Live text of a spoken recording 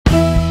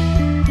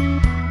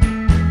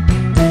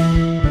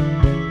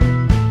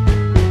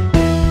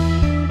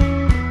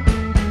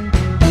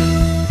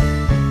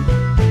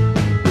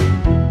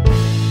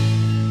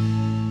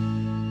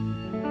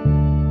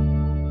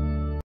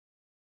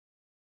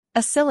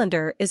A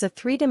cylinder is a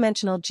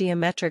three-dimensional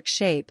geometric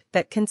shape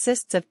that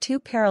consists of two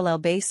parallel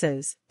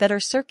bases that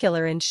are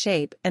circular in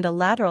shape and a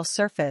lateral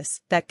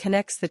surface that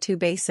connects the two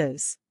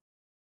bases.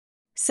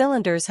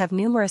 Cylinders have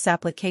numerous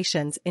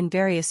applications in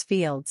various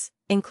fields,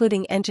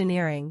 including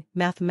engineering,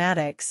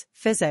 mathematics,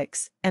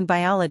 physics, and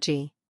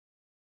biology.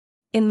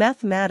 In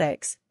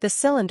mathematics, the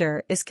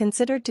cylinder is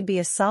considered to be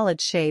a solid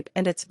shape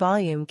and its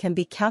volume can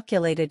be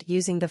calculated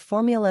using the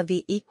formula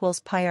V equals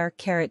pi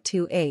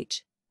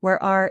r/2h,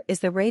 where r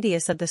is the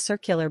radius of the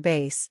circular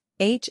base,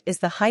 h is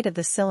the height of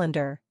the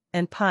cylinder,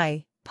 and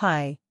pi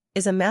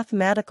is a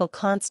mathematical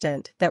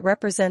constant that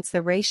represents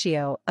the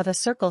ratio of a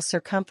circle's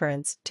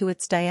circumference to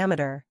its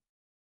diameter.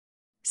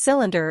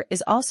 Cylinder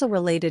is also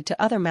related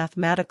to other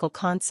mathematical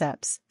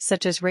concepts,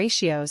 such as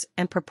ratios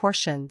and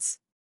proportions.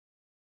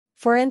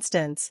 For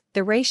instance,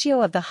 the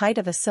ratio of the height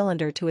of a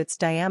cylinder to its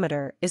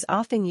diameter is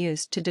often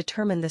used to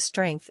determine the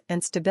strength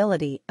and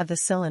stability of the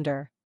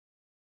cylinder.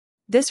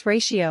 This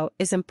ratio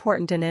is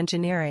important in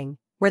engineering,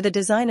 where the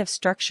design of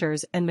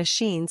structures and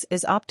machines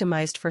is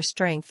optimized for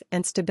strength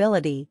and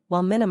stability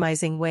while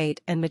minimizing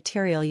weight and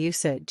material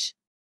usage.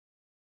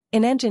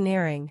 In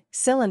engineering,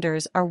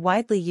 cylinders are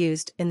widely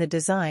used in the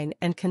design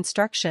and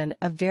construction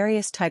of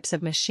various types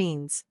of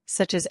machines,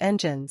 such as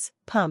engines,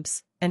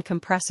 pumps, and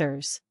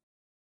compressors.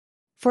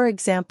 For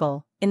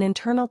example, in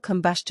internal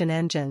combustion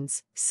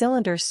engines,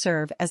 cylinders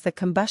serve as the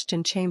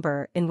combustion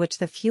chamber in which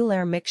the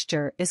fuel-air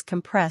mixture is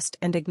compressed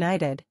and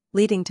ignited,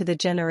 leading to the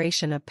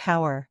generation of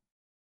power.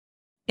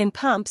 In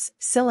pumps,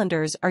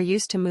 cylinders are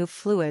used to move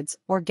fluids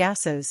or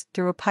gases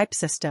through a pipe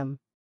system.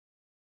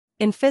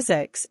 In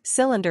physics,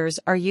 cylinders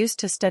are used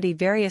to study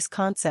various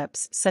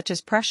concepts such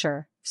as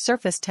pressure,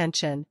 surface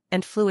tension,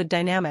 and fluid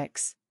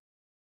dynamics.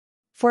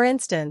 For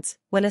instance,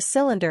 when a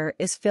cylinder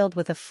is filled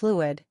with a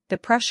fluid, the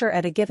pressure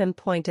at a given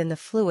point in the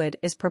fluid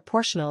is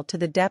proportional to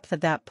the depth of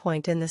that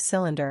point in the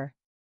cylinder.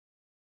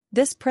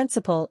 This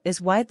principle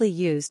is widely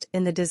used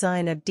in the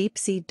design of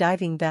deep-sea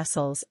diving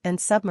vessels and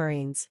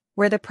submarines,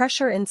 where the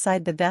pressure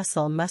inside the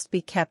vessel must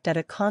be kept at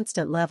a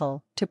constant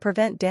level to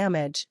prevent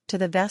damage to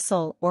the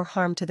vessel or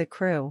harm to the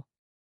crew.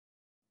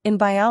 In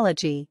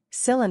biology,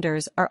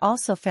 cylinders are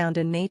also found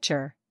in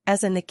nature,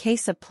 as in the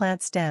case of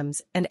plant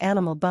stems and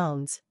animal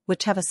bones,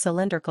 which have a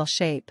cylindrical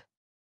shape.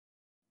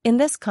 In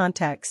this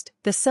context,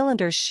 the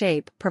cylinder's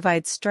shape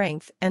provides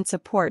strength and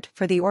support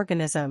for the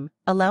organism,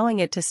 allowing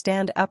it to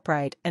stand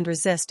upright and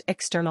resist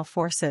external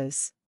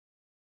forces.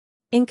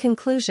 In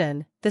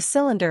conclusion, the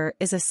cylinder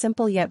is a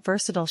simple yet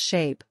versatile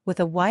shape with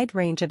a wide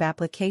range of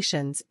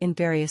applications in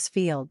various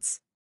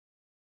fields.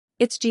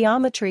 Its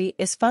geometry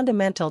is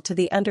fundamental to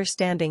the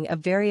understanding of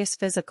various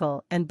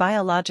physical and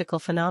biological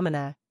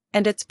phenomena,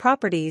 and its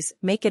properties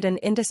make it an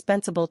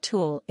indispensable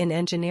tool in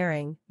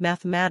engineering,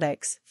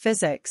 mathematics,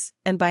 physics,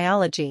 and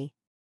biology.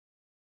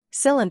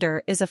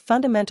 Cylinder is a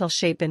fundamental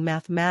shape in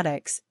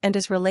mathematics and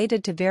is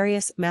related to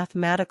various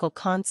mathematical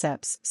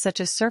concepts such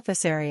as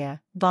surface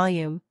area,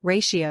 volume,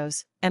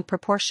 ratios, and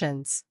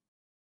proportions.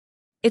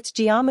 Its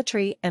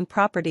geometry and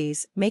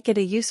properties make it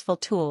a useful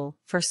tool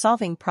for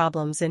solving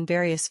problems in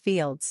various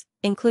fields,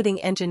 including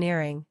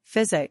engineering,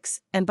 physics,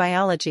 and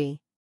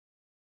biology.